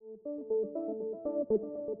Hello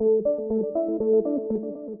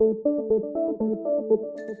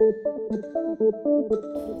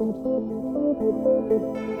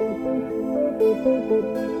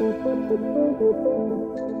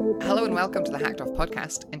and welcome to the Hacked Off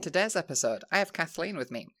podcast. In today's episode, I have Kathleen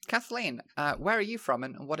with me. Kathleen, where are you from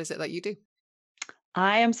and what is it that you do?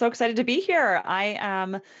 I am so excited to be here. I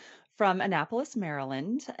am from Annapolis,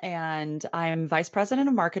 Maryland, and I'm vice president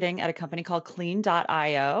of marketing at a company called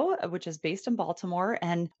Clean.io, which is based in Baltimore.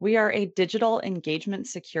 And we are a digital engagement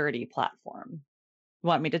security platform.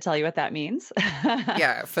 Want me to tell you what that means?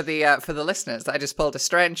 Yeah, for the listeners, I just pulled a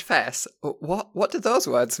strange face. What do those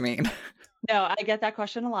words mean? No, I get that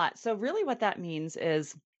question a lot. So, really, what that means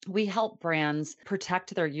is we help brands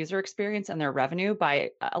protect their user experience and their revenue by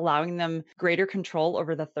allowing them greater control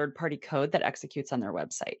over the third party code that executes on their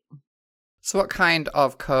website. So what kind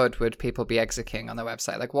of code would people be executing on their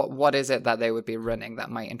website? Like what is it that they would be running that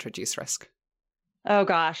might introduce risk? Oh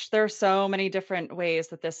gosh, there are so many different ways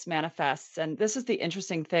that this manifests, and this is the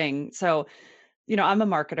interesting thing. So, I'm a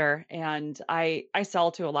marketer and I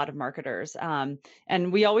sell to a lot of marketers.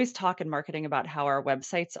 And we always talk in marketing about how our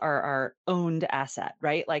websites are our owned asset,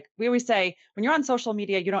 right? Like we always say, when you're on social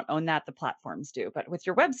media, you don't own that, the platforms do. But with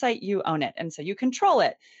your website, you own it. And so you control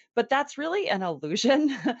it. But that's really an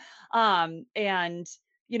illusion. And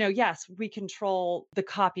yes, we control the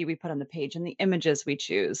copy we put on the page and the images we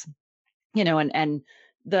choose, and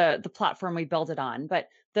the platform we build it on. But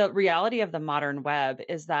the reality of the modern web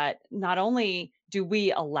is that not only do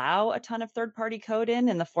we allow a ton of third party code in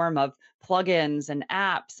the form of plugins and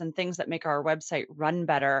apps and things that make our website run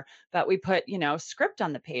better, but we put, script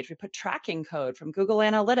on the page, we put tracking code from Google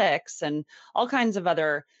Analytics and all kinds of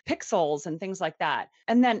other pixels and things like that.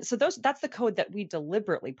 And then so that's the code that we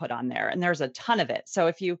deliberately put on there, and there's a ton of it. So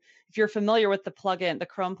if you're familiar with the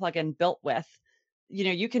Chrome plugin Built With,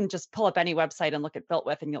 you can just pull up any website and look at Built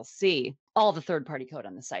With, and you'll see all the third party code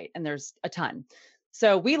on the site. And there's a ton.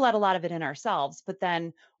 So we let a lot of it in ourselves. But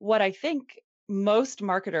then what I think most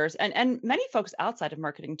marketers and many folks outside of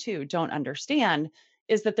marketing too don't understand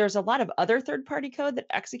is that there's a lot of other third party code that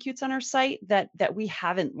executes on our site that we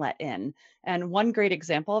haven't let in. And one great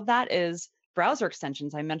example of that is browser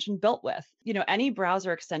extensions. I mentioned Built With. Any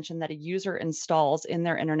browser extension that a user installs in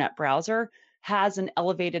their internet browser has an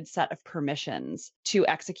elevated set of permissions to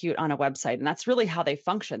execute on a website. And that's really how they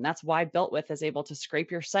function. That's why Built With is able to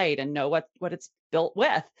scrape your site and know what it's built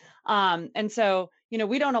with. And so,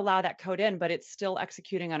 we don't allow that code in, but it's still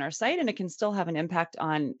executing on our site, and it can still have an impact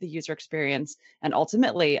on the user experience and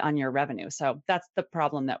ultimately on your revenue. So that's the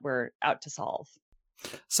problem that we're out to solve.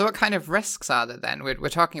 So what kind of risks are there then? We're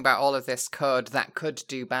talking about all of this code that could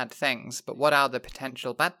do bad things, but what are the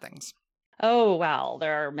potential bad things? Oh, well,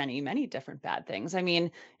 there are many, many different bad things. I mean,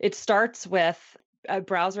 it starts with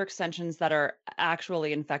browser extensions that are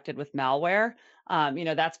actually infected with malware.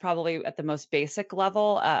 That's probably at the most basic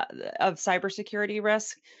level of cybersecurity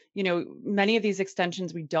risk. Many of these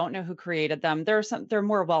extensions, we don't know who created them. There are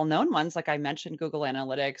more well-known ones, like I mentioned, Google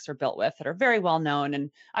Analytics or Built With, that are very well known and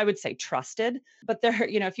I would say trusted. But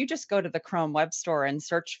if you just go to the Chrome Web Store and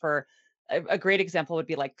search for a great example would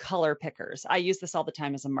be like color pickers. I use this all the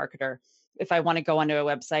time as a marketer. If I want to go onto a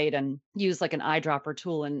website and use like an eyedropper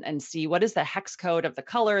tool and see what is the hex code of the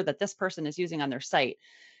color that this person is using on their site.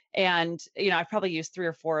 And, I've probably used 3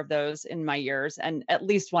 or 4 of those in my years, and at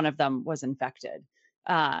least one of them was infected.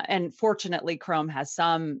 And fortunately, Chrome has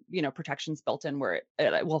some, protections built in where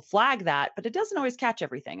it will flag that, but it doesn't always catch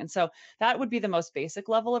everything. And so that would be the most basic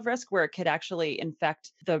level of risk, where it could actually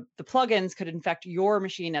infect the plugins, could infect your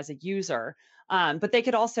machine as a user. But they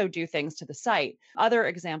could also do things to the site. Other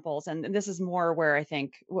examples, and this is more where I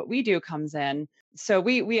think what we do comes in. So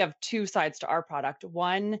we have 2 sides to our product.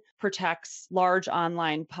 One protects large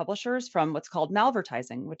online publishers from what's called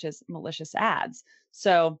malvertising, which is malicious ads.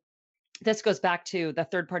 So this goes back to the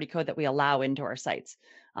third party code that we allow into our sites.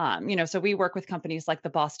 So we work with companies like the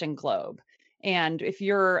Boston Globe. And if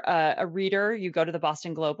you're a reader, you go to the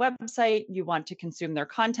Boston Globe website, you want to consume their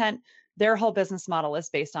content, their whole business model is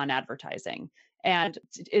based on advertising. And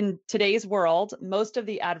in today's world, most of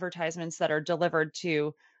the advertisements that are delivered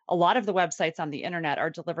to a lot of the websites on the internet are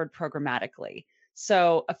delivered programmatically.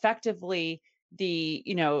 So effectively,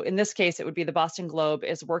 in this case, it would be the Boston Globe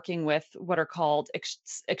is working with what are called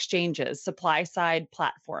exchanges, supply side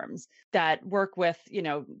platforms that work with,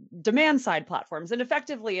 demand side platforms. And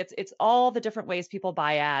effectively, it's all the different ways people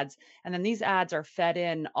buy ads. And then these ads are fed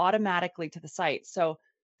in automatically to the site. So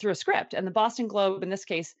through a script. And the Boston Globe, in this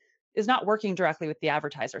case, is not working directly with the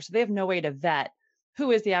advertiser. So they have no way to vet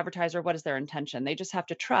who is the advertiser? What is their intention? They just have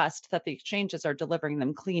to trust that the exchanges are delivering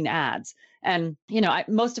them clean ads. And,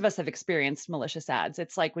 most of us have experienced malicious ads.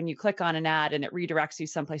 It's like when you click on an ad and it redirects you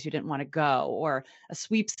someplace you didn't want to go, or a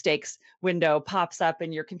sweepstakes window pops up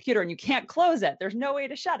in your computer and you can't close it. There's no way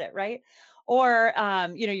to shut it, right? Or,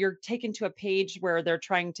 you're taken to a page where they're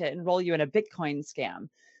trying to enroll you in a Bitcoin scam.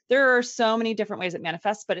 There are so many different ways it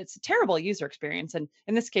manifests, but it's a terrible user experience. And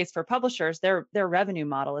in this case, for publishers, their revenue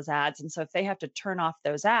model is ads. And so if they have to turn off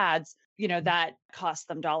those ads, that costs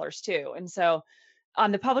them dollars too. And so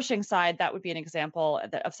on the publishing side, that would be an example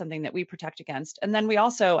of something that we protect against. And then we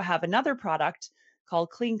also have another product called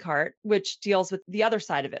CleanCart, which deals with the other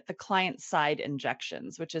side of it, the client side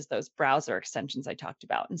injections, which is those browser extensions I talked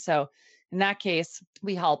about. And so in that case,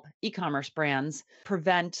 we help e-commerce brands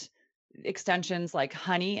prevent extensions like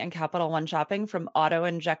Honey and Capital One Shopping from auto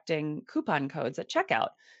injecting coupon codes at checkout.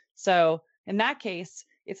 So in that case,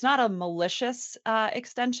 it's not a malicious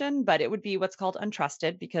extension, but it would be what's called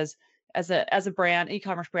untrusted, because as a brand,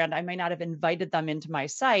 e-commerce brand, I may not have invited them into my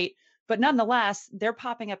site, but nonetheless, they're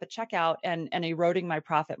popping up at checkout and eroding my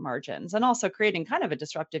profit margins, and also creating kind of a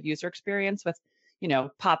disruptive user experience with,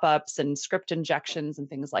 pop-ups and script injections and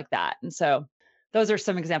things like that. And so those are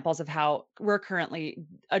some examples of how we're currently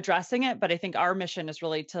addressing it. But I think our mission is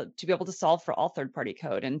really to be able to solve for all third-party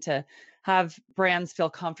code and to have brands feel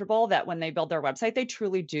comfortable that when they build their website, they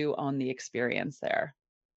truly do own the experience there.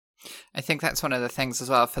 I think that's one of the things as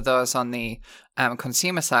well for those on the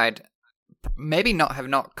consumer side, maybe have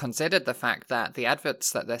not considered the fact that the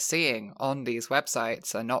adverts that they're seeing on these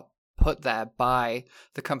websites are not put there by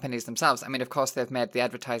the companies themselves. I mean, of course, they've made the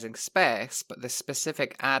advertising space, but the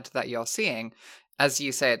specific ad that you're seeing, as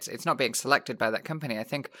you say, it's not being selected by that company. I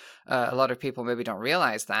think a lot of people maybe don't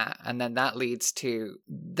realize that, and then that leads to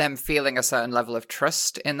them feeling a certain level of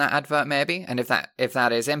trust in that advert, maybe. And if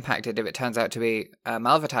that is impacted, if it turns out to be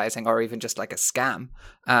malvertising or even just like a scam,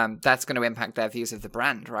 that's going to impact their views of the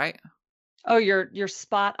brand, right? Oh, you're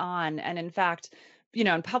spot on. And in fact,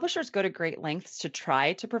 and publishers go to great lengths to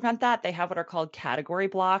try to prevent that. They have what are called category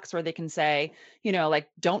blocks, where they can say, like,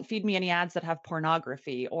 don't feed me any ads that have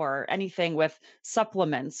pornography or anything with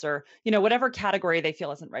supplements, or, whatever category they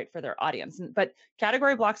feel isn't right for their audience. But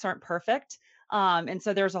category blocks aren't perfect. And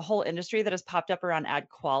so there's a whole industry that has popped up around ad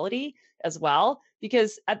quality as well,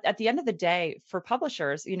 because at the end of the day, for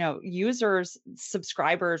publishers, users,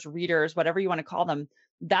 subscribers, readers, whatever you want to call them,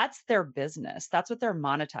 that's their business. That's what they're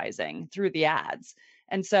monetizing through the ads.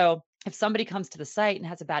 And so if somebody comes to the site and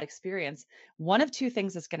has a bad experience, one of two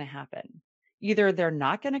things is going to happen. Either they're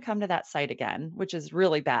not going to come to that site again, which is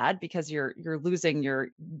really bad because you're losing your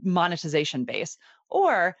monetization base,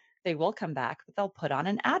 or they will come back, but they'll put on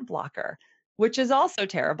an ad blocker, which is also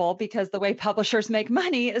terrible because the way publishers make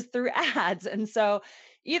money is through ads. And so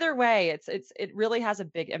either way, it really has a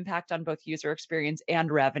big impact on both user experience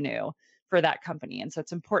and revenue for that company. And so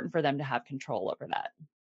it's important for them to have control over that.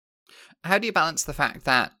 How do you balance the fact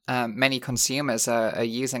that many consumers are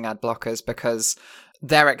using ad blockers because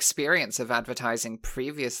their experience of advertising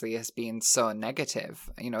previously has been so negative?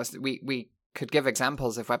 We could give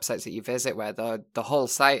examples of websites that you visit where the whole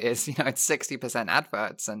site is, it's 60%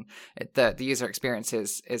 adverts and the user experience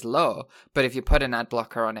is low. But if you put an ad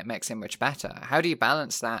blocker on, it makes it much better. How do you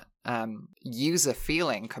balance that user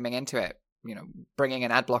feeling coming into it? Bringing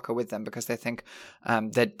an ad blocker with them because they think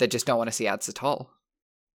they just don't want to see ads at all.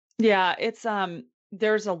 Yeah, it's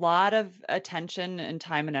there's a lot of attention and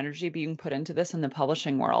time and energy being put into this in the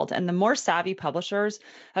publishing world. And the more savvy publishers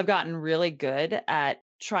have gotten really good at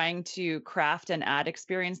trying to craft an ad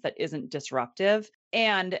experience that isn't disruptive.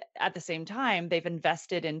 And at the same time, they've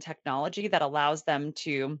invested in technology that allows them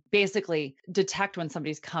to basically detect when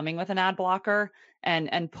somebody's coming with an ad blocker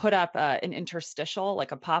and put up an interstitial,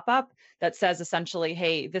 like a pop-up that says essentially,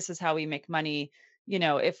 hey, this is how we make money.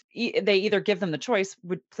 If they either give them the choice,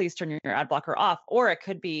 would please turn your ad blocker off, or it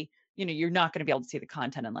could be, you're not going to be able to see the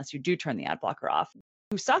content unless you do turn the ad blocker off.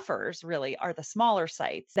 Who suffers really are the smaller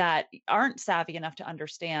sites that aren't savvy enough to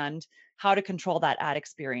understand how to control that ad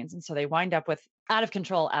experience. And so they wind up with out of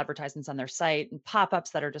control advertisements on their site and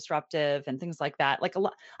pop-ups that are disruptive and things like that. Like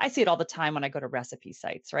I see it all the time when I go to recipe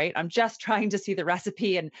sites, right? I'm just trying to see the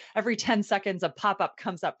recipe and every 10 seconds a pop-up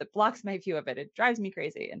comes up that blocks my view of it. It drives me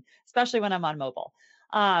crazy. And especially when I'm on mobile.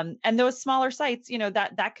 And those smaller sites,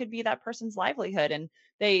 that could be that person's livelihood. And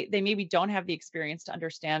they maybe don't have the experience to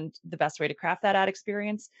understand the best way to craft that ad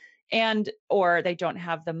experience, or they don't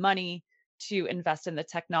have the money to invest in the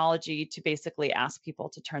technology to basically ask people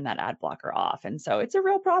to turn that ad blocker off. And so it's a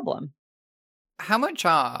real problem. How much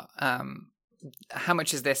are how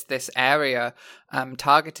much is this area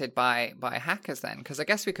targeted by hackers then? Because I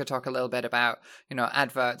guess we could talk a little bit about,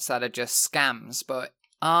 adverts that are just scams, but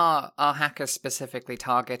are hackers specifically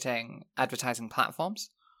targeting advertising platforms?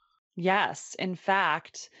 Yes. In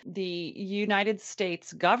fact, the United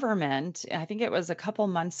States government, I think it was a couple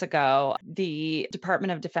months ago, the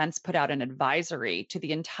Department of Defense put out an advisory to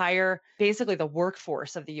the entire, basically the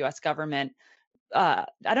workforce of the US government. I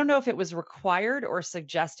don't know if it was required or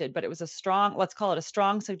suggested, but it was a strong, let's call it a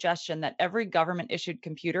strong suggestion that every government issued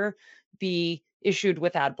computer be issued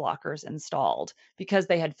with ad blockers installed because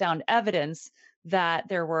they had found evidence that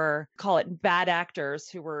there were, call it bad actors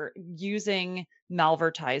who were using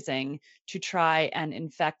malvertising to try and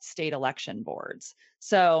infect state election boards.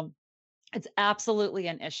 So it's absolutely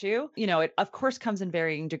an issue. It of course comes in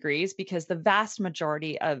varying degrees because the vast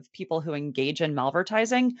majority of people who engage in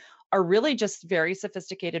malvertising are really just very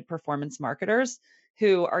sophisticated performance marketers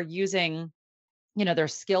who are using, their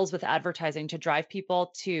skills with advertising to drive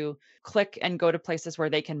people to click and go to places where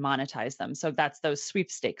they can monetize them. So that's those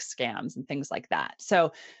sweepstakes scams and things like that.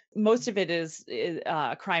 So most of it is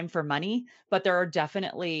crime for money, but there are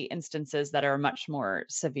definitely instances that are much more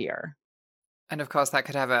severe. And of course, that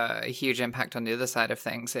could have a huge impact on the other side of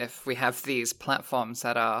things if we have these platforms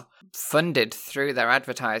that are funded through their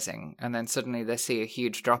advertising, and then suddenly they see a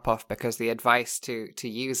huge drop off because the advice to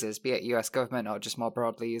users, be it US government or just more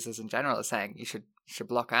broadly users in general, is saying you should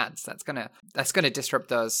block ads. That's gonna disrupt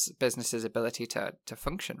those businesses' ability to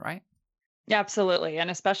function, right? Yeah, absolutely. And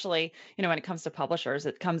especially, when it comes to publishers,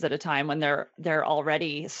 it comes at a time when they're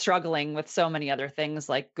already struggling with so many other things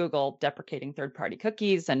like Google deprecating third-party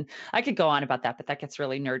cookies. And I could go on about that, but that gets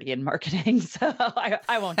really nerdy in marketing. So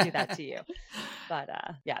I won't do that to you. But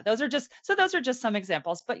yeah, those are just some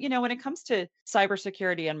examples. But when it comes to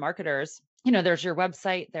cybersecurity and marketers, there's your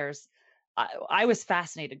website, I was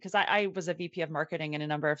fascinated because I was a VP of marketing in a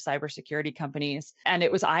number of cybersecurity companies, and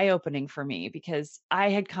it was eye opening for me because I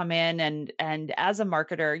had come in and as a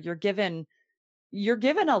marketer, you're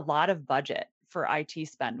given a lot of budget for IT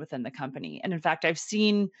spend within the company. And in fact, I've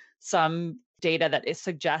seen some data that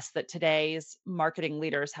suggests that today's marketing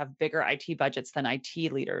leaders have bigger IT budgets than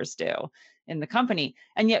IT leaders do in the company.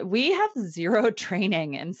 And yet we have zero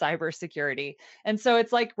training in cybersecurity. And so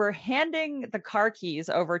it's like we're handing the car keys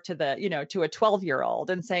over to a 12-year-old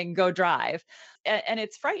and saying, go drive. And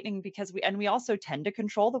it's frightening because we also tend to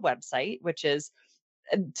control the website, which is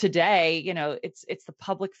today, it's the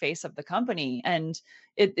public face of the company, and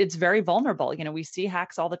it's very vulnerable. We see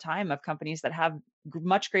hacks all the time of companies that have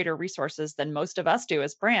much greater resources than most of us do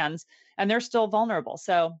as brands, and they're still vulnerable.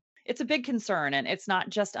 So it's a big concern, and it's not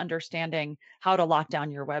just understanding how to lock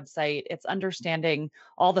down your website. It's understanding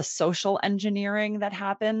all the social engineering that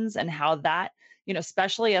happens and how that,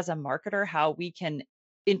 especially as a marketer, how we can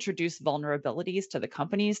introduce vulnerabilities to the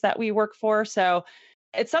companies that we work for. So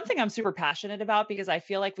it's something I'm super passionate about because I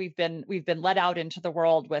feel like we've been let out into the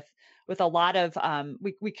world with a lot of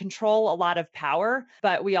we control a lot of power,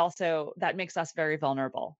 but we also that makes us very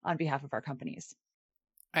vulnerable on behalf of our companies.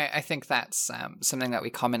 I think that's something that we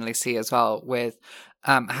commonly see as well with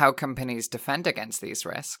how companies defend against these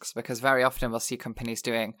risks, because very often we'll see companies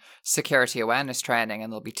doing security awareness training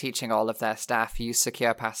and they'll be teaching all of their staff use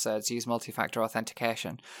secure passwords, use multi-factor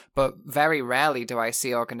authentication. But very rarely do I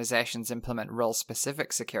see organizations implement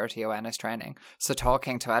role-specific security awareness training. So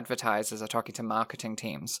talking to advertisers or talking to marketing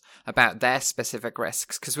teams about their specific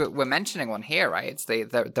risks, because we're mentioning one here, right? It's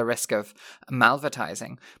the risk of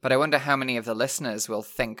malvertising. But I wonder how many of the listeners will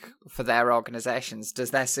think for their organizations, does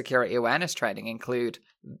their security awareness training include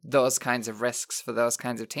those kinds of risks for those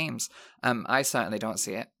kinds of teams? I certainly don't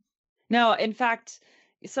see it. No, in fact,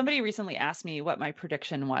 somebody recently asked me what my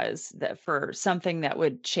prediction was that for something that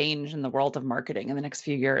would change in the world of marketing in the next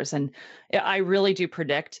few years. And I really do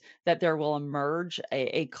predict that there will emerge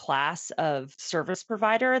a class of service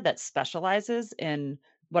provider that specializes in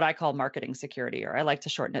what I call marketing security, or I like to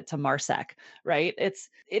shorten it to MarSec, right?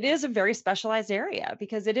 It is a very specialized area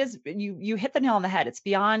because it is you hit the nail on the head. It's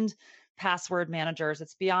beyond password managers,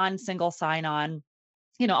 it's beyond single sign-on.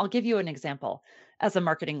 I'll give you an example as a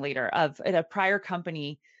marketing leader of at a prior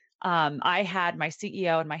company. I had my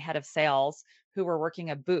CEO and my head of sales who were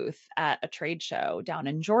working a booth at a trade show down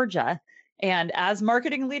in Georgia. And as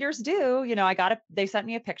marketing leaders do, they sent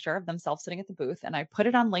me a picture of themselves sitting at the booth, and I put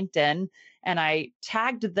it on LinkedIn and I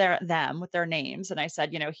tagged them with their names. And I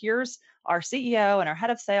said, here's our CEO and our head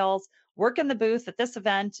of sales work in the booth at this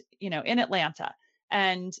event, in Atlanta.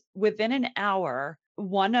 And within an hour,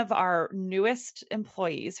 one of our newest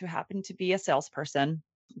employees, who happened to be a salesperson,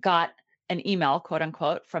 got an email, quote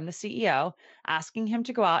unquote, from the CEO asking him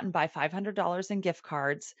to go out and buy $500 in gift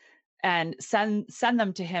cards and send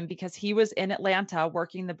them to him because he was in Atlanta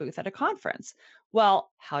working the booth at a conference.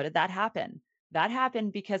 Well, how did that happen? That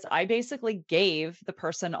happened because I basically gave the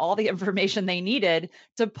person all the information they needed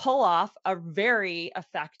to pull off a very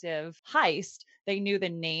effective heist. They knew the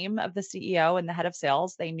name of the CEO and the head of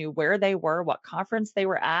sales. They knew where they were, what conference they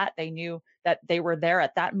were at. They knew that they were there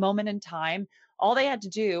at that moment in time. All they had to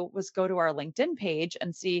do was go to our LinkedIn page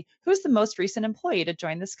and see who's the most recent employee to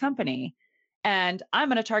join this company. And I'm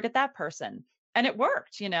going to target that person. And it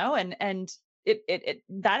worked, and it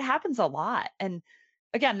that happens a lot. And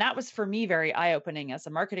again, that was for me very eye-opening as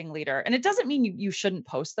a marketing leader. And it doesn't mean you shouldn't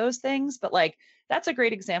post those things, but like that's a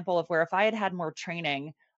great example of where if I had had more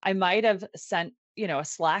training, I might have sent, a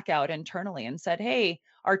Slack out internally and said, "Hey,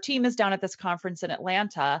 our team is down at this conference in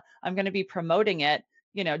Atlanta. I'm going to be promoting it.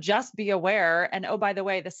 Just be aware. And oh, by the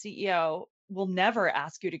way, the CEO will never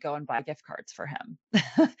ask you to go and buy gift cards for him."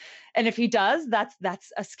 And if he does,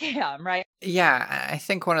 that's a scam, right? Yeah, I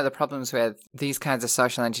think one of the problems with these kinds of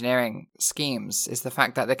social engineering schemes is the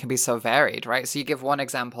fact that they can be so varied, right? So you give one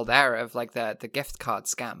example there of like the gift card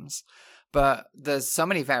scams, but there's so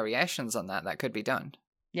many variations on that could be done.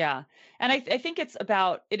 Yeah. And I think it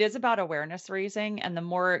is about awareness raising. And the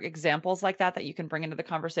more examples like that you can bring into the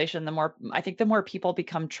conversation, I think the more people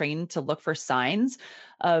become trained to look for signs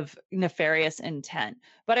of nefarious intent.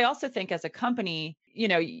 But I also think as a company,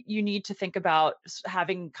 you need to think about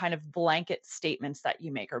having kind of blanket statements that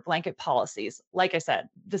you make or blanket policies. Like I said,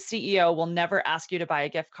 the CEO will never ask you to buy a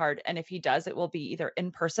gift card. And if he does, it will be either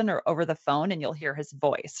in person or over the phone and you'll hear his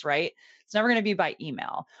voice, right? It's never going to be by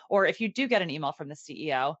email. Or if you do get an email from the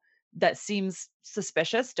CEO that seems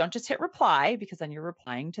suspicious, don't just hit reply because then you're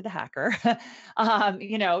replying to the hacker.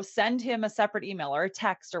 Send him a separate email or a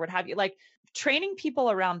text or what have you. Like training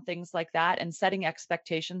people around things like that and setting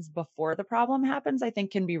expectations before the problem happens, I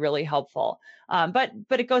think can be really helpful. But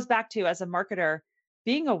it goes back to as a marketer,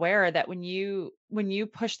 being aware that when you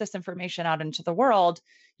push this information out into the world,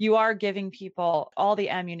 you are giving people all the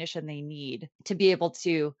ammunition they need to be able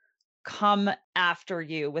to come after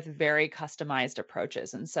you with very customized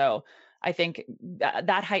approaches. And so I think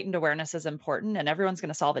that heightened awareness is important and everyone's going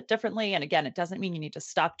to solve it differently. And again, it doesn't mean you need to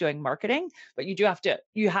stop doing marketing, but you have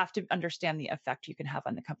to understand the effect you can have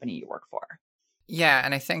on the company you work for. Yeah,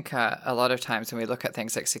 and I think a lot of times when we look at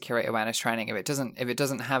things like security awareness training, if it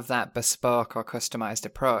doesn't have that bespoke or customized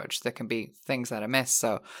approach, there can be things that are missed.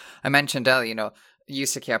 So I mentioned earlier,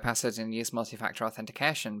 use secure passwords and use multi-factor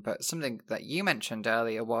authentication, but something that you mentioned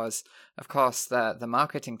earlier was, of course, the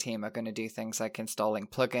marketing team are going to do things like installing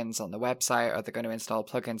plugins on the website, or they're going to install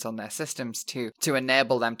plugins on their systems to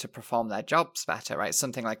enable them to perform their jobs better, right?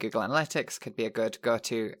 Something like Google Analytics could be a good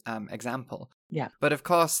go-to example. Yeah. But of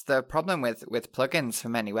course, the problem with plugins for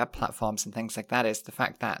many web platforms and things like that is the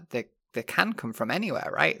fact that they can come from anywhere,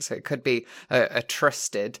 right? So it could be a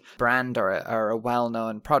trusted brand or a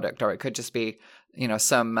well-known product, or it could just be,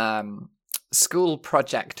 some school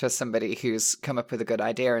project for somebody who's come up with a good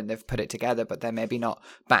idea and they've put it together, but they're maybe not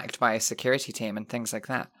backed by a security team and things like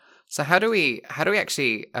that. So how do we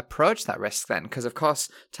actually approach that risk then? Because of course,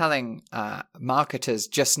 telling marketers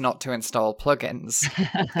just not to install plugins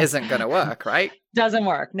isn't going to work, right? Doesn't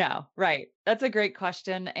work. No, right. That's a great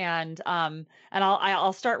question, and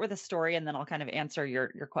I'll start with a story, and then I'll kind of answer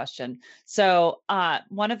your question. So,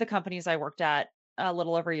 one of the companies I worked at a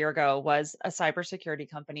little over a year ago was a cybersecurity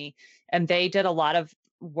company, and they did a lot of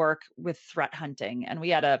work with threat hunting. And we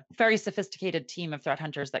had a very sophisticated team of threat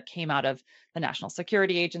hunters that came out of the National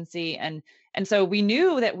Security Agency, and so we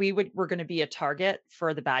knew that were going to be a target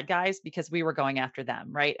for the bad guys because we were going after them,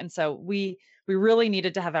 right? And so we really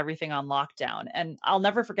needed to have everything on lockdown. And I'll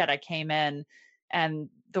never forget, I came in and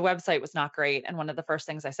the website was not great. And one of the first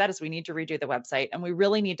things I said is we need to redo the website and we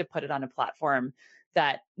really need to put it on a platform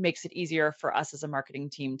that makes it easier for us as a marketing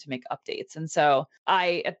team to make updates. And so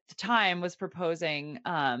I, at the time, was proposing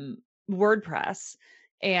WordPress.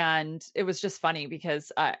 And it was just funny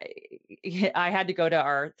because I had to go to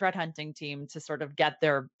our threat hunting team to sort of get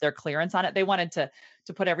their clearance on it. They wanted to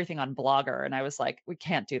put everything on Blogger, and I was like, we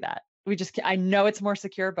can't do that. I know it's more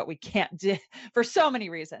secure, but we can't do for so many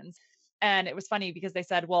reasons. And it was funny because they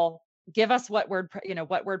said, well, give us what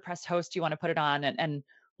WordPress host you want to put it on, and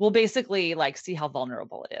we'll basically like see how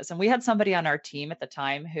vulnerable it is. And we had somebody on our team at the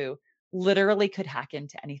time who literally could hack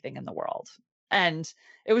into anything in the world. And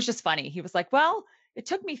it was just funny. He was like, well, it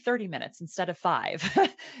took me 30 minutes instead of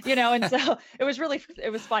 5, and so it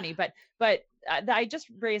was funny, but I just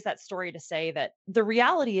raised that story to say that the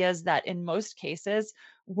reality is that in most cases,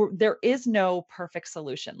 there is no perfect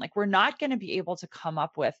solution. Like, we're not going to be able to come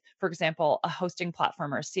up with, for example, a hosting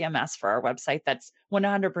platform or CMS for our website that's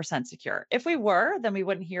 100% secure. If we were, then we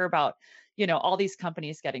wouldn't hear about, all these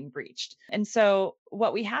companies getting breached. And so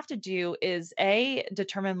what we have to do is A,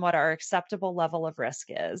 determine what our acceptable level of risk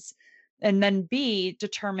is, and then B,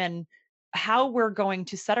 determine how we're going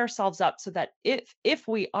to set ourselves up so that if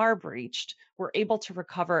we are breached, we're able to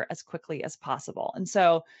recover as quickly as possible. And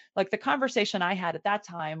so, like, the conversation I had at that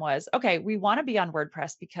time was, okay, we want to be on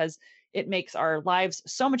WordPress because it makes our lives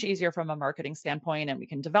so much easier from a marketing standpoint, and we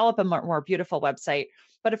can develop a more beautiful website.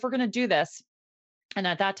 But if we're going to do this, and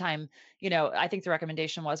at that time, I think the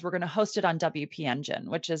recommendation was, we're going to host it on WP Engine,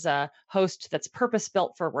 which is a host that's purpose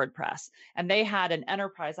built for WordPress. And they had an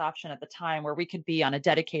enterprise option at the time where we could be on a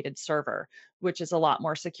dedicated server, which is a lot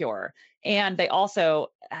more secure. And they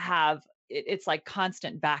also have, it's like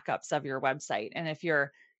constant backups of your website. And if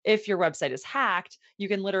your website is hacked, you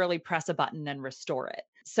can literally press a button and restore it.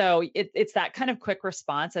 So it's that kind of quick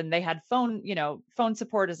response. And they had phone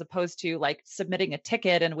support, as opposed to like submitting a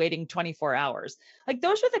ticket and waiting 24 hours. Like,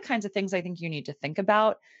 those are the kinds of things I think you need to think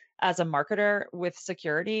about as a marketer with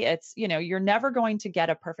security. It's, you're never going to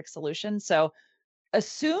get a perfect solution. So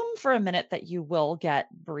assume for a minute that you will get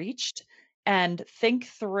breached, and think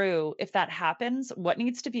through, if that happens, what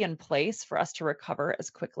needs to be in place for us to recover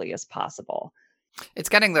as quickly as possible. It's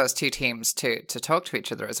getting those two teams to talk to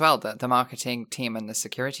each other as well, the marketing team and the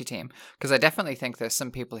security team. Because I definitely think there's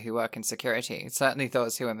some people who work in security, certainly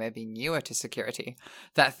those who are maybe newer to security,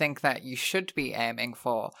 that think that you should be aiming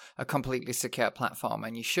for a completely secure platform,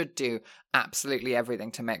 and you should do absolutely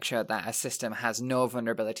everything to make sure that a system has no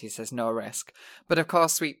vulnerabilities, there's no risk. But of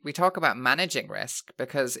course, we talk about managing risk,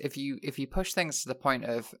 because if you push things to the point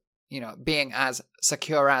of being as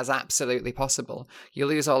secure as absolutely possible, you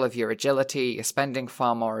lose all of your agility. You're spending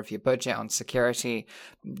far more of your budget on security.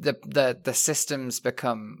 The systems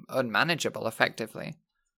become unmanageable effectively.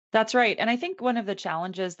 That's right. And I think one of the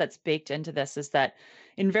challenges that's baked into this is that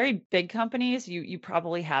in very big companies, you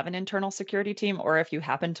probably have an internal security team, or if you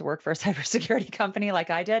happen to work for a cybersecurity company like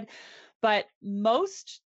I did, but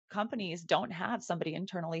most companies don't have somebody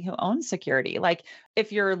internally who owns security. Like,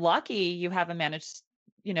 if you're lucky, you have a managed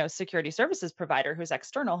security services provider who's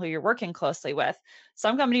external, who you're working closely with.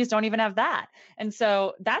 Some companies don't even have that. And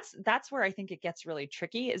so that's where I think it gets really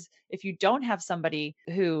tricky, is if you don't have somebody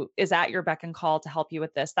who is at your beck and call to help you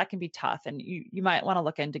with this, that can be tough. And you might want to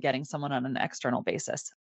look into getting someone on an external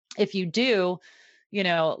basis. If you do,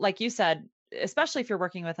 like you said, especially if you're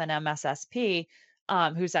working with an MSSP,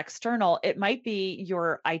 who's external, it might be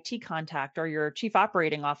your IT contact or your chief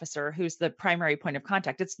operating officer who's the primary point of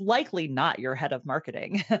contact. It's likely not your head of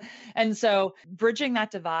marketing. And so bridging that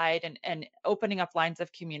divide and opening up lines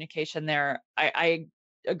of communication there, I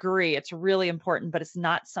agree, it's really important, but it's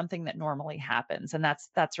not something that normally happens. And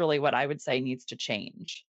that's really what I would say needs to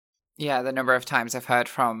change. Yeah, the number of times I've heard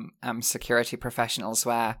from security professionals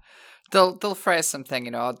where they'll phrase something,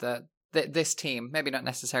 this team, maybe not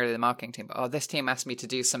necessarily the marketing team, but this team asked me to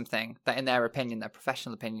do something that, in their opinion, their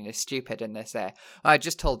professional opinion, is stupid, and they say, I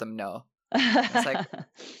just told them no. It's like,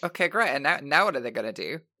 okay, great. And now what are they going to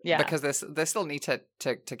do? Yeah. Because they still need to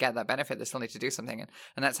get that benefit. They still need to do something.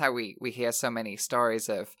 And that's how we hear so many stories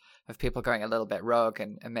of people going a little bit rogue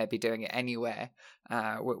and maybe doing it anyway,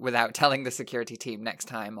 without telling the security team next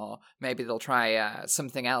time, or maybe they'll try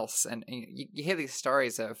something else. And you hear these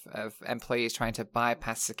stories of employees trying to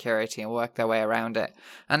bypass security and work their way around it.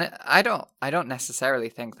 And I don't necessarily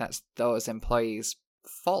think that's those employees'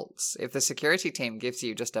 faults. If the security team gives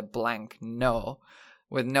you just a blank no,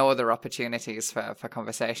 with no other opportunities for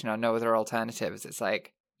conversation or no other alternatives, it's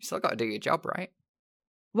like, you still got to do your job, right?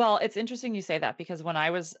 Well, it's interesting you say that, because when I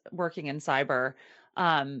was working in cyber,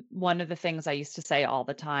 one of the things I used to say all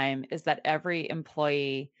the time is that every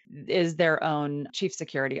employee is their own chief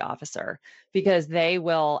security officer, because they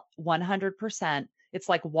will 100%. It's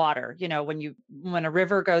like water, when a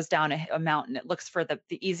river goes down a mountain, it looks for the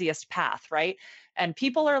easiest path, right? And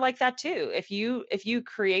people are like that too. If you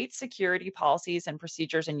create security policies and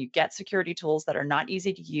procedures, and you get security tools that are not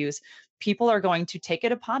easy to use, people are going to take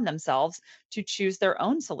it upon themselves to choose their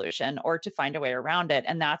own solution or to find a way around it.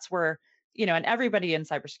 And that's where, and everybody in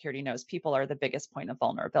cybersecurity knows people are the biggest point of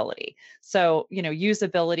vulnerability. So,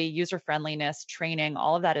 usability, user friendliness, training,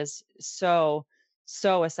 all of that is so,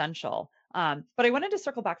 so essential. But I wanted to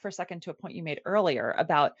circle back for a second to a point you made earlier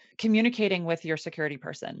about communicating with your security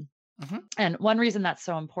person. Mm-hmm. And one reason that's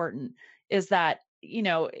so important is that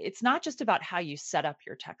it's not just about how you set up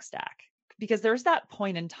your tech stack, because there's that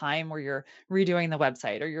point in time where you're redoing the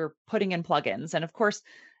website or you're putting in plugins. And of course,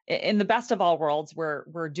 in the best of all worlds,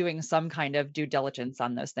 we're doing some kind of due diligence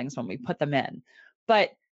on those things when we put them in.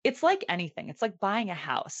 But it's like anything. It's like buying a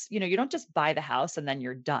house. You don't just buy the house and then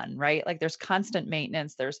you're done, right? Like there's constant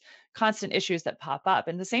maintenance, there's constant issues that pop up.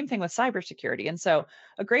 And the same thing with cybersecurity. And so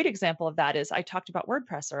a great example of that is I talked about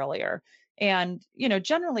WordPress earlier. And,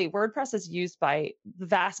 generally WordPress is used by the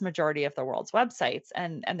vast majority of the world's websites,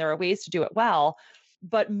 and there are ways to do it well,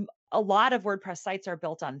 but a lot of WordPress sites are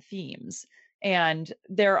built on themes. And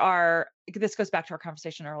this goes back to our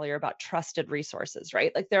conversation earlier about trusted resources,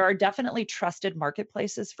 right? Like there are definitely trusted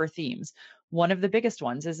marketplaces for themes. One of the biggest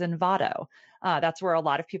ones is Envato. That's where a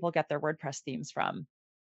lot of people get their WordPress themes from.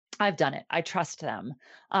 I've done it. I trust them.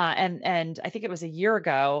 And I think it was a year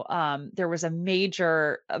ago, there was a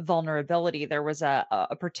major vulnerability. There was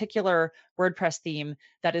a particular WordPress theme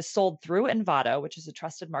that is sold through Envato, which is a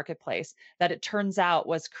trusted marketplace, that it turns out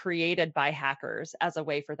was created by hackers as a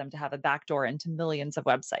way for them to have a backdoor into millions of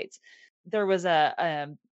websites. There was a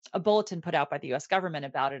bulletin put out by the US government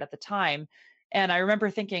about it at the time. And I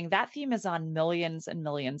remember thinking that theme is on millions and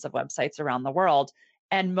millions of websites around the world.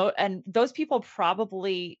 And those people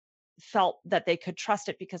probably felt that they could trust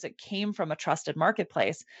it because it came from a trusted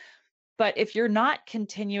marketplace. But if you're not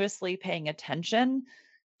continuously paying attention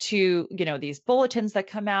to, these bulletins that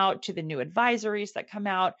come out, to the new advisories that come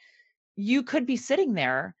out, you could be sitting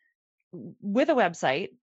there with a website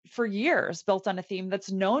for years built on a theme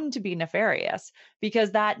that's known to be nefarious, because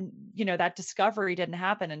that discovery didn't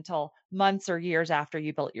happen until months or years after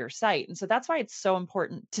you built your site. And so that's why it's so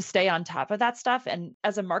important to stay on top of that stuff. And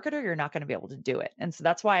as a marketer, you're not going to be able to do it. And so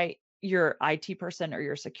that's why your IT person or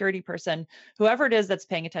your security person, whoever it is that's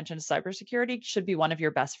paying attention to cybersecurity, should be one of your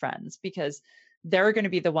best friends, because they're going to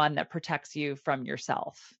be the one that protects you from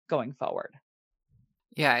yourself going forward.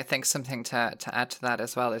 Yeah, I think something to add to that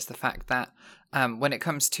as well is the fact that when it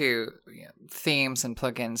comes to themes and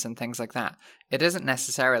plugins and things like that, it isn't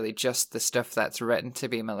necessarily just the stuff that's written to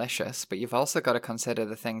be malicious, but you've also got to consider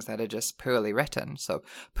the things that are just poorly written. So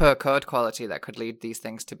poor code quality that could lead these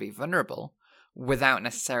things to be vulnerable without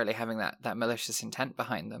necessarily having that malicious intent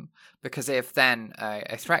behind them. Because if then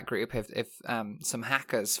a threat group, if some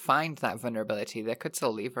hackers find that vulnerability, they could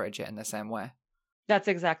still leverage it in the same way. That's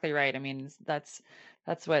exactly right. I mean, that's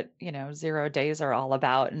what, 0 days are all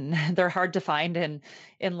about. And they're hard to find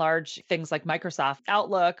in large things like Microsoft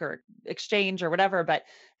Outlook or Exchange or whatever,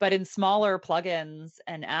 but in smaller plugins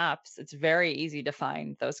and apps, it's very easy to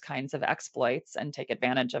find those kinds of exploits and take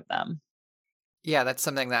advantage of them. Yeah, that's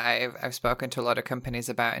something that I've spoken to a lot of companies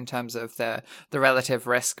about in terms of the relative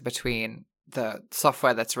risk between the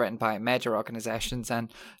software that's written by major organizations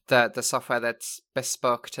and the software that's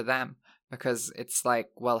bespoke to them. Because it's like,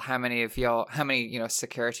 well, how many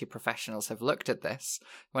security professionals have looked at this?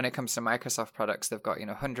 When it comes to Microsoft products, they've got,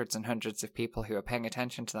 hundreds and hundreds of people who are paying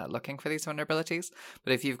attention to that, looking for these vulnerabilities.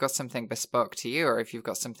 But if you've got something bespoke to you, or if you've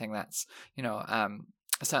got something that's,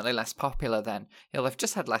 certainly less popular, then you'll have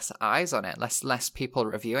just had less eyes on it, less people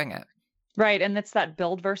reviewing it. Right. And it's that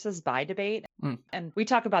build versus buy debate. And we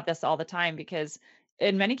talk about this all the time, because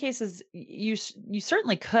in many cases, you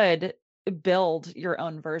certainly could build your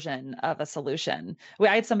own version of a solution.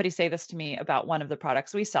 I had somebody say this to me about one of the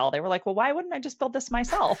products we sell. They were like, well, why wouldn't I just build this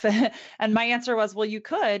myself? And my answer was, well, you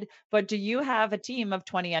could, but do you have a team of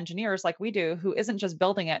 20 engineers like we do, who isn't just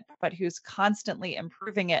building it, but who's constantly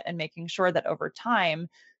improving it and making sure that over time,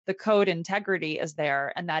 the code integrity is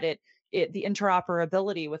there, and that the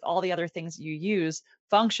interoperability with all the other things you use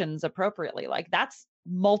functions appropriately? Like that's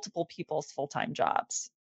multiple people's full-time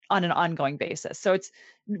jobs on an ongoing basis. So it's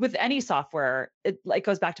with any software, it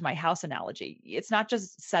goes back to my house analogy. It's not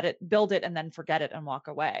just set it, build it, and then forget it and walk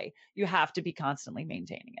away. You have to be constantly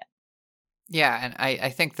maintaining it. Yeah, and I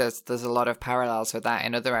think there's a lot of parallels with that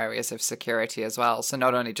in other areas of security as well. So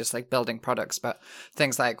not only just like building products, but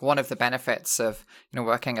things like one of the benefits of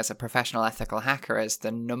working as a professional ethical hacker is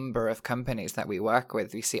the number of companies that we work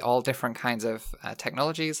with. We see all different kinds of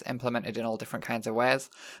technologies implemented in all different kinds of ways,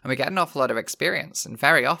 and we get an awful lot of experience. And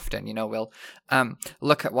very often, we'll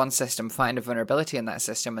look at one system, find a vulnerability in that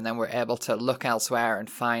system, and then we're able to look elsewhere and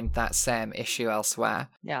find that same issue elsewhere.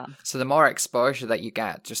 Yeah. So the more exposure that you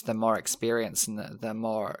get, just the more experience and the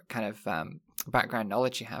more kind of background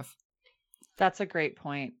knowledge you have. That's a great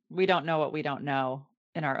point. We don't know what we don't know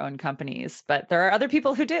in our own companies, but there are other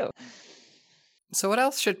people who do. So what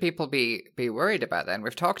else should people be worried about then?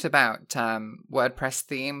 We've talked about WordPress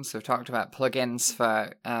themes. We've talked about plugins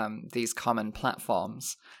for these common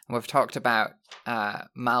platforms. And we've talked about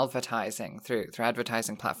malvertising through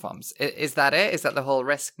advertising platforms. Is that it? Is that the whole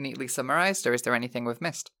risk neatly summarized, or is there anything we've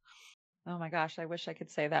missed? Oh my gosh, I wish I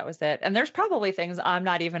could say that was it. And there's probably things I'm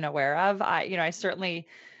not even aware of. I certainly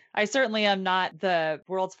am not the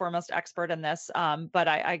world's foremost expert in this. But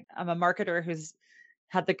I'm a marketer who's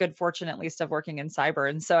had the good fortune at least of working in cyber.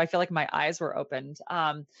 And so I feel like my eyes were opened.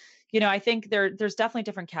 I think there's definitely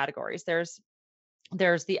different categories. There's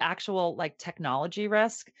the actual like technology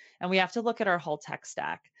risk, and we have to look at our whole tech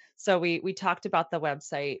stack. So we talked about the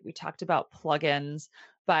website, we talked about plugins,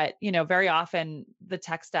 but very often the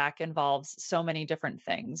tech stack involves so many different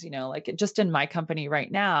things. Like just in my company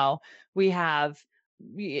right now, we have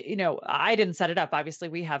I didn't set it up. Obviously,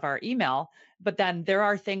 we have our email, but then there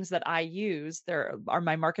are things that I use. There are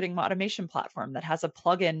my marketing automation platform that has a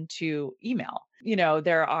plugin to email.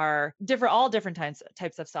 There are all different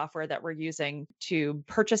types of software that we're using to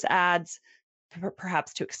purchase ads,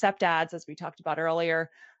 perhaps to accept ads, as we talked about earlier.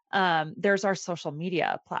 There's our social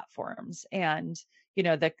media platforms, and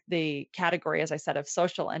the category, as I said, of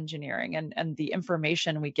social engineering and the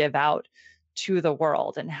information we give out to the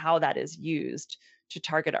world and how that is used to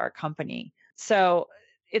target our company. So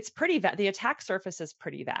it's the attack surface is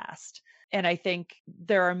pretty vast. And I think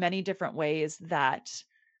there are many different ways that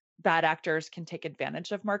bad actors can take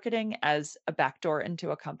advantage of marketing as a backdoor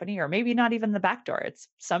into a company, or maybe not even the back door. It's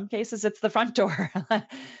some cases it's the front door.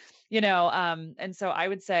 And so I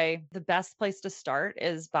would say the best place to start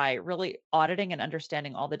is by really auditing and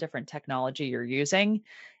understanding all the different technology you're using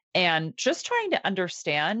and just trying to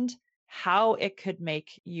understand how it could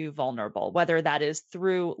make you vulnerable, whether that is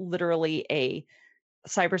through literally a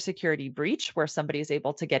cybersecurity breach where somebody is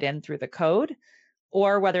able to get in through the code,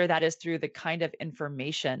 or whether that is through the kind of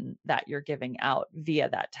information that you're giving out via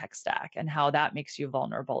that tech stack and how that makes you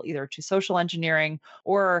vulnerable either to social engineering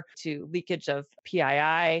or to leakage of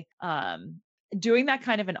PII. Doing that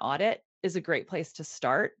kind of an audit is a great place to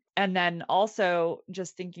start. And then also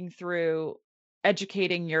just thinking through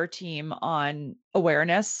educating your team on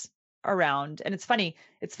awareness around, and it's funny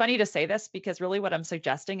to say this because really what I'm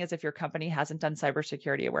suggesting is if your company hasn't done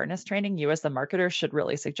cybersecurity awareness training, you as the marketer should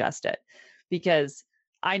really suggest it, because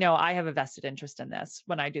I know I have a vested interest in this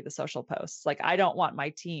when I do the social posts. Like I don't want my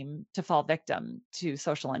team to fall victim to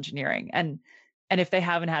social engineering. And if they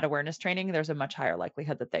haven't had awareness training, there's a much higher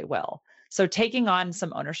likelihood that they will. So taking on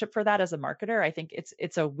some ownership for that as a marketer, I think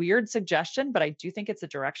it's a weird suggestion, but I do think it's a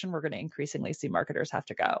direction we're going to increasingly see marketers have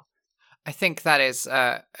to go. I think that is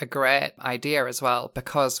a great idea as well,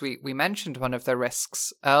 because we mentioned one of the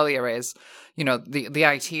risks earlier is, the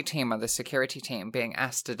IT team or the security team being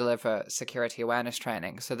asked to deliver security awareness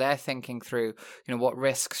training. So they're thinking through, what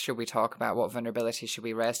risks should we talk about? What vulnerabilities should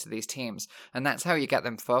we raise to these teams? And that's how you get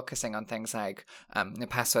them focusing on things like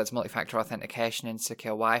passwords, multi-factor authentication,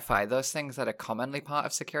 insecure Wi-Fi, those things that are commonly part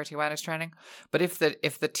of security awareness training. But if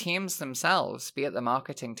the teams themselves, be it the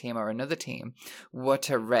marketing team or another team, were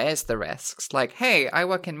to raise the risks, like, hey, I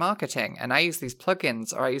work in marketing and I use these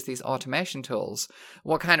plugins or I use these automation tools,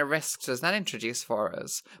 what kind of risks does that introduce for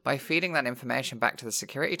us? By feeding that information back to the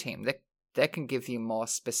security team, they can give you more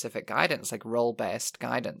specific guidance, like role-based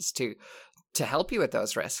guidance to help you with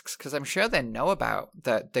those risks, because I'm sure they know about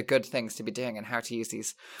the good things to be doing and how to use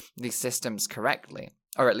these systems correctly,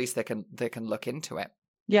 or at least they can look into it.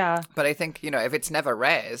 Yeah. But I think, if it's never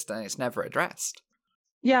raised, then it's never addressed.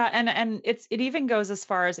 Yeah, and it even goes as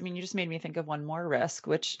far as, I mean, you just made me think of one more risk,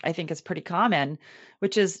 which I think is pretty common,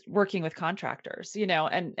 which is working with contractors,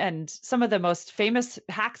 and some of the most famous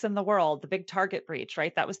hacks in the world, the big Target breach,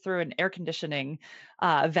 right? That was through an air conditioning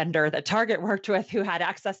vendor that Target worked with who had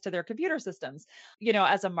access to their computer systems.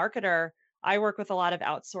 As a marketer, I work with a lot of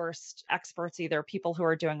outsourced experts, either people who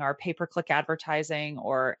are doing our pay-per-click advertising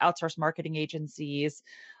or outsourced marketing agencies,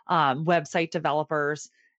 website developers.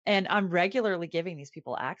 And I'm regularly giving these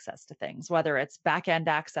people access to things, whether it's back end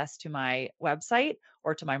access to my website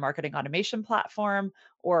or to my marketing automation platform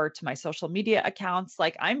or to my social media accounts.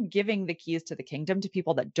 Like I'm giving the keys to the kingdom to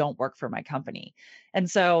people that don't work for my company. And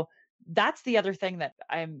so that's the other thing that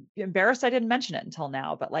I'm embarrassed I didn't mention it until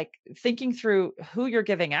now, but like thinking through who you're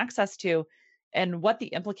giving access to and what the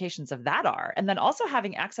implications of that are. And then also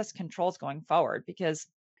having access controls going forward, because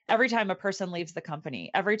every time a person leaves the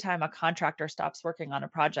company, every time a contractor stops working on a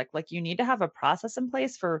project, like you need to have a process in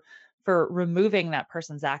place for removing that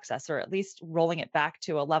person's access, or at least rolling it back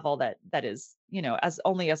to a level that is,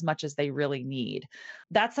 as much as they really need.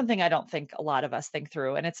 That's something I don't think a lot of us think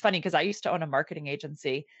through. And it's funny because I used to own a marketing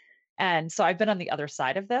agency, And so I've been on the other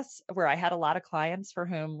side of this where I had a lot of clients for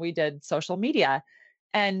whom we did social media.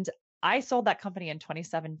 And I sold that company in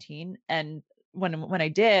 2017. And when I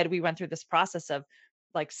did, we went through this process of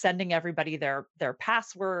like sending everybody their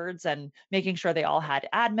passwords and making sure they all had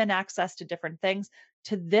admin access to different things.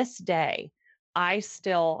 To this day, I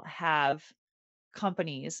still have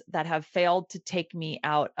companies that have failed to take me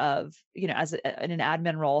out of, as in an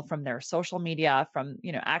admin role from their social media, from,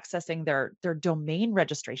 accessing their domain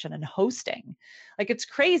registration and hosting. Like it's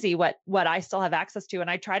crazy what I still have access to. And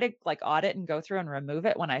I try to like audit and go through and remove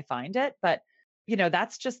it when I find it. But,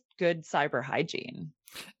 that's just good cyber hygiene.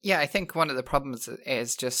 Yeah, I think one of the problems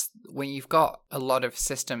is just when you've got a lot of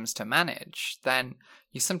systems to manage, then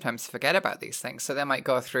you sometimes forget about these things. So they might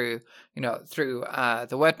go through the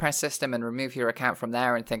WordPress system and remove your account from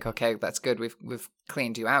there and think, okay, that's good, we've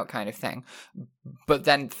cleaned you out, kind of thing. But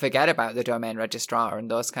then forget about the domain registrar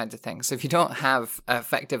and those kinds of things. So if you don't have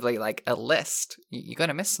effectively like a list, you're going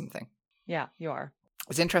to miss something. Yeah, you are.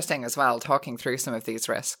 It's interesting as well talking through some of these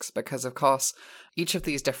risks because, of course, each of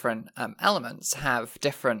these different elements have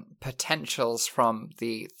different potentials from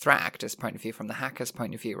the threat actor's point of view, from the hacker's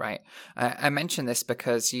point of view, right? I mentioned this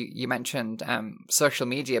because you mentioned social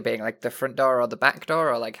media being like the front door or the back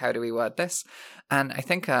door, or like how do we word this? And I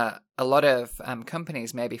think a lot of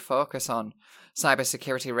companies maybe focus on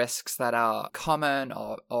cybersecurity risks that are common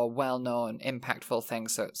or well-known, impactful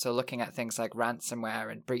things. So looking at things like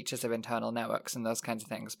ransomware and breaches of internal networks and those kinds of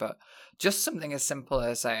things. But just something as simple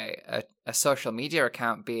as a social media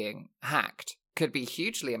account being hacked could be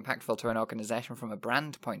hugely impactful to an organization from a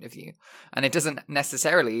brand point of view. And it doesn't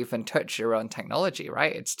necessarily even touch your own technology,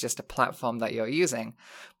 right? It's just a platform that you're using,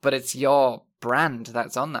 but it's your brand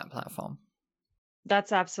that's on that platform.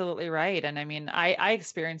 That's absolutely right. And I mean, I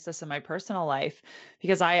experienced this in my personal life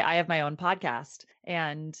because I have my own podcast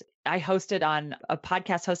and I host it on a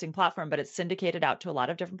podcast hosting platform, but it's syndicated out to a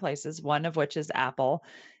lot of different places, one of which is Apple.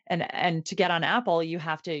 And to get on Apple, you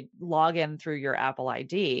have to log in through your Apple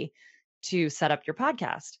ID to set up your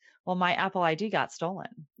podcast. Well, my Apple ID got stolen.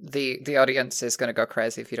 The audience is going to go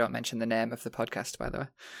crazy if you don't mention the name of the podcast, by the way.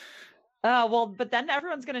 Well, but then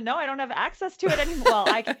everyone's going to know I don't have access to it anymore. Well,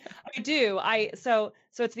 I do. So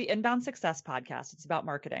it's the Inbound Success podcast. It's about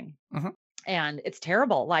marketing. Mm-hmm. And it's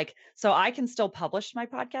terrible. Like, so I can still publish my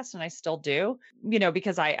podcast and I still do,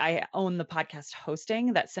 because I own the podcast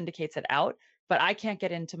hosting that syndicates it out, but I can't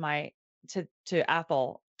get into to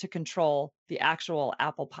Apple to control the actual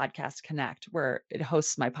Apple Podcast Connect where it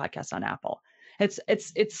hosts my podcast on Apple. It's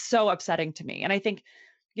so upsetting to me. And I think,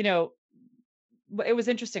 it was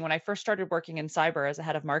interesting when I first started working in cyber as a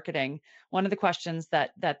head of marketing. One of the questions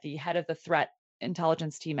that the head of the threat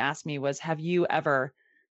intelligence team asked me was, have you ever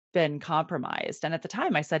been compromised? And at the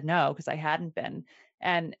time I said no, because I hadn't been.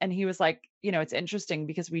 And he was like, it's interesting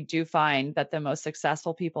because we do find that the most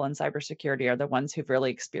successful people in cybersecurity are the ones who've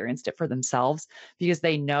really experienced it for themselves because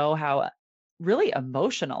they know how really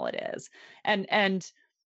emotional it is. And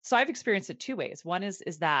so I've experienced it two ways. One is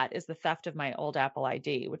the theft of my old Apple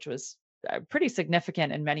ID, which was pretty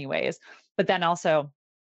significant in many ways. But then also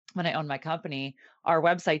when I owned my company, our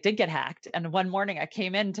website did get hacked. And one morning I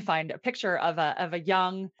came in to find a picture of a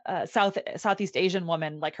young Southeast Asian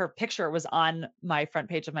woman. Like her picture was on my front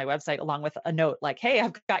page of my website, along with a note like, hey,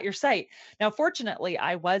 I've got your site. Now, fortunately,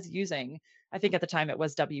 I was using, I think at the time it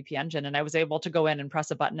was WP Engine, and I was able to go in and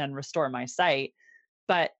press a button and restore my site.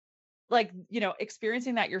 But like,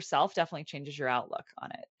 experiencing that yourself definitely changes your outlook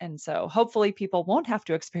on it. And so hopefully people won't have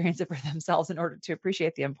to experience it for themselves in order to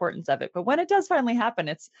appreciate the importance of it. But when it does finally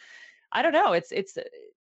happen, I don't know,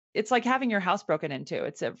 it's like having your house broken into.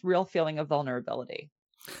 It's a real feeling of vulnerability.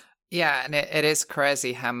 Yeah, and it is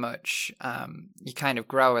crazy how much you kind of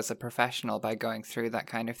grow as a professional by going through that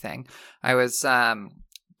kind of thing. I was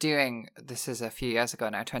this is a few years ago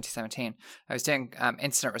now, 2017. I was doing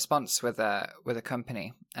incident response with a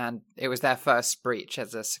company, and it was their first breach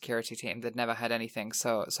as a security team. They'd never had anything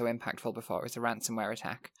so impactful before. It was a ransomware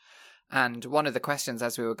attack. And one of the questions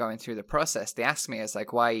as we were going through the process, they asked me is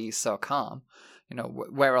like, why are you so calm?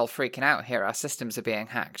 We're all freaking out here. Our systems are being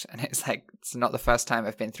hacked. And it's like, it's not the first time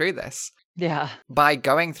I've been through this. Yeah. By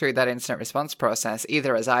going through that incident response process,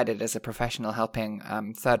 either as I did as a professional helping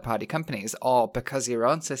third-party companies, or because your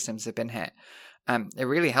own systems have been hit, it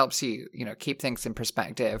really helps you, keep things in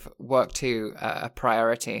perspective, work to a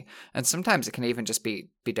priority, and sometimes it can even just be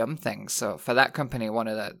dumb things. So for that company, one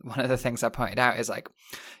of the things I pointed out is like,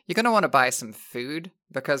 you're going to want to buy some food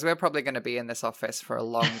because we're probably going to be in this office for a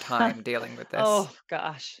long time dealing with this. Oh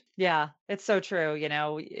gosh. Yeah, it's so true.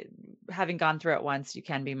 Having gone through it once, you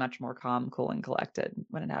can be much more calm, cool, and collected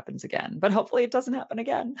when it happens again. But hopefully it doesn't happen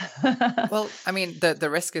again. Well, I mean, the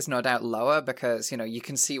risk is no doubt lower because, you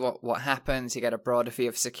can see what happens. You get a broader view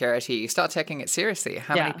of security. You start taking it seriously.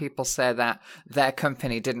 How many people say that their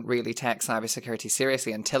company didn't really take cybersecurity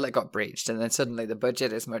seriously until it got breached, and then suddenly the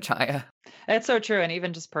budget is much higher? It's so true. And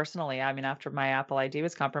even just personally, I mean, after my Apple ID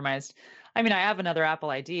was compromised, I mean, I have another Apple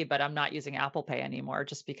ID, but I'm not using Apple Pay anymore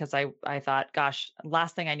just because I thought, gosh,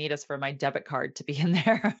 last thing I need is for my debit card to be in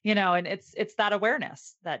there, and it's that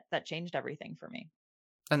awareness that changed everything for me.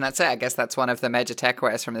 And that's it. I guess that's one of the major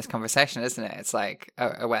takeaways from this conversation, isn't it? It's like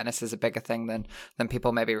awareness is a bigger thing than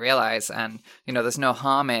people maybe realize. And, there's no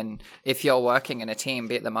harm in, if you're working in a team,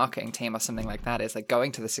 be it the marketing team or something like that, is like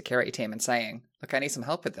going to the security team and saying, look, I need some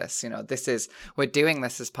help with this. We're doing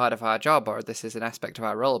this as part of our job, or this is an aspect of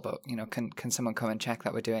our role, but, can someone come and check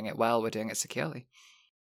that we're doing it well, we're doing it securely?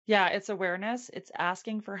 Yeah, it's awareness, it's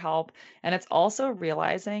asking for help, and it's also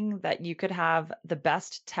realizing that you could have the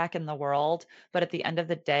best tech in the world, but at the end of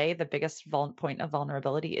the day, the biggest point of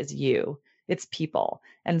vulnerability is you. It's people.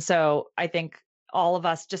 And so I think all of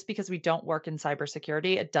us, just because we don't work in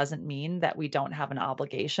cybersecurity, it doesn't mean that we don't have an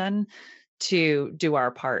obligation to do our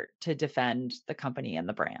part to defend the company and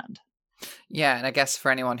the brand. Yeah, and I guess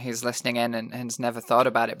for anyone who's listening in and has never thought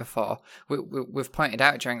about it before, we've pointed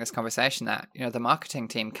out during this conversation that, the marketing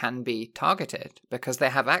team can be targeted because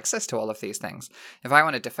they have access to all of these things. If I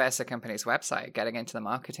want to deface a company's website, getting into the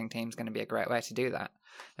marketing team is going to be a great way to do that.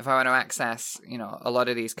 If I want to access, a lot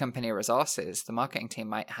of these company resources, the marketing team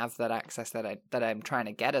might have that access that I'm trying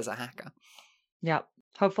to get as a hacker. Yep.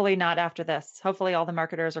 Hopefully not after this. Hopefully all the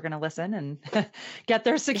marketers are going to listen and get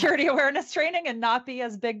their security awareness training and not be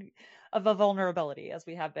as big of a vulnerability as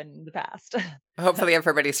we have been in the past. Hopefully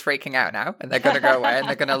everybody's freaking out now and they're going to go away and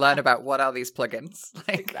they're going to learn about what are these plugins.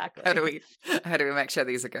 Exactly. How do we make sure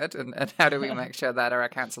these are good, and how do we make sure that our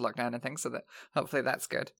accounts are locked down and things, so that hopefully that's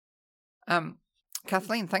good.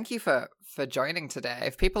 Kathleen, thank you for joining today.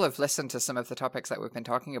 If people have listened to some of the topics that we've been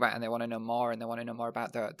talking about and they want to know more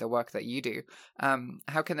about the work that you do,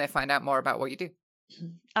 how can they find out more about what you do?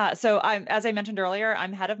 So as I mentioned earlier,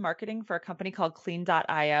 I'm head of marketing for a company called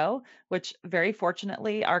Clean.io, which very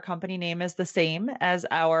fortunately, our company name is the same as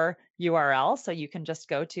our URL. So you can just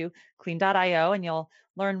go to Clean.io and you'll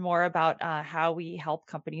learn more about how we help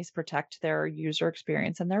companies protect their user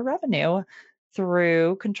experience and their revenue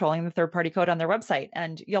through controlling the third-party code on their website.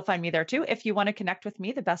 And you'll find me there too. If you want to connect with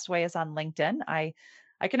me, the best way is on LinkedIn. I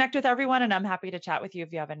connect with everyone and I'm happy to chat with you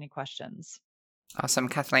if you have any questions. Awesome.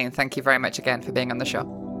 Kathleen, thank you very much again for being on the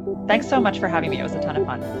show. Thanks so much for having me. It was a ton of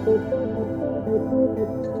fun.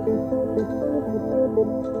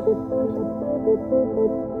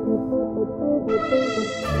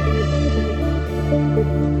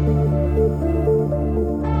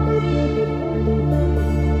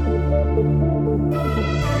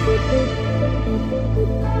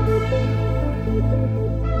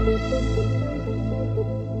 Thank you.